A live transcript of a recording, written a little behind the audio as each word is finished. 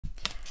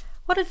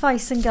what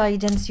advice and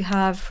guidance you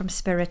have from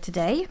Spirit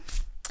today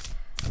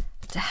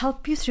to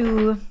help you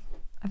through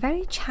a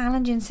very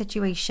challenging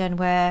situation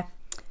where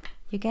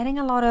you're getting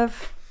a lot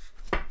of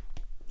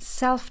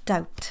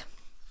self-doubt.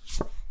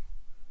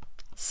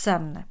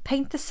 Sun.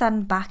 Paint the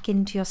sun back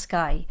into your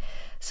sky.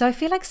 So I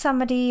feel like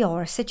somebody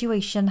or a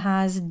situation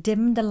has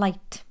dimmed the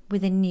light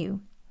within you.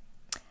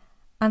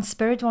 And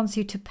Spirit wants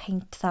you to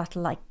paint that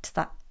light,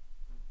 that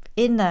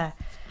inner,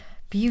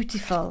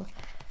 beautiful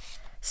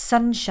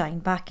sunshine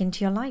back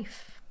into your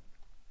life.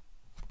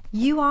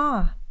 You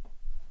are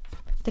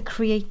the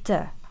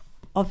creator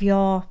of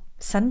your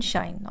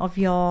sunshine, of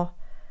your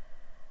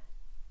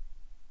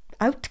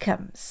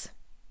outcomes.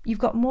 You've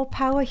got more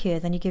power here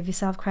than you give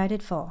yourself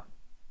credit for.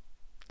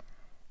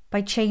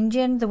 By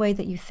changing the way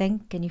that you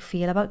think and you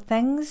feel about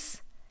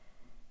things,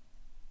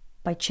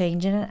 by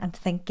changing it and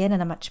thinking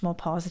in a much more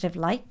positive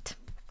light,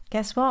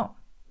 guess what?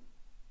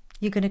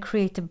 You're going to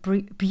create a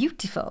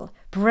beautiful,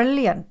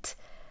 brilliant,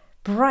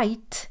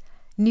 bright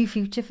new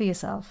future for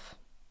yourself.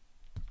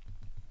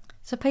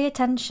 So pay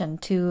attention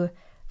to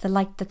the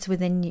light that's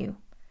within you.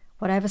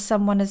 Whatever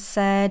someone has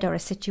said or a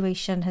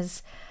situation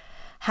has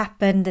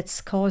happened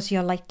that's caused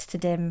your light to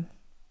dim,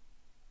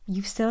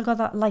 you've still got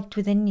that light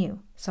within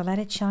you, so let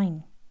it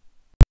shine.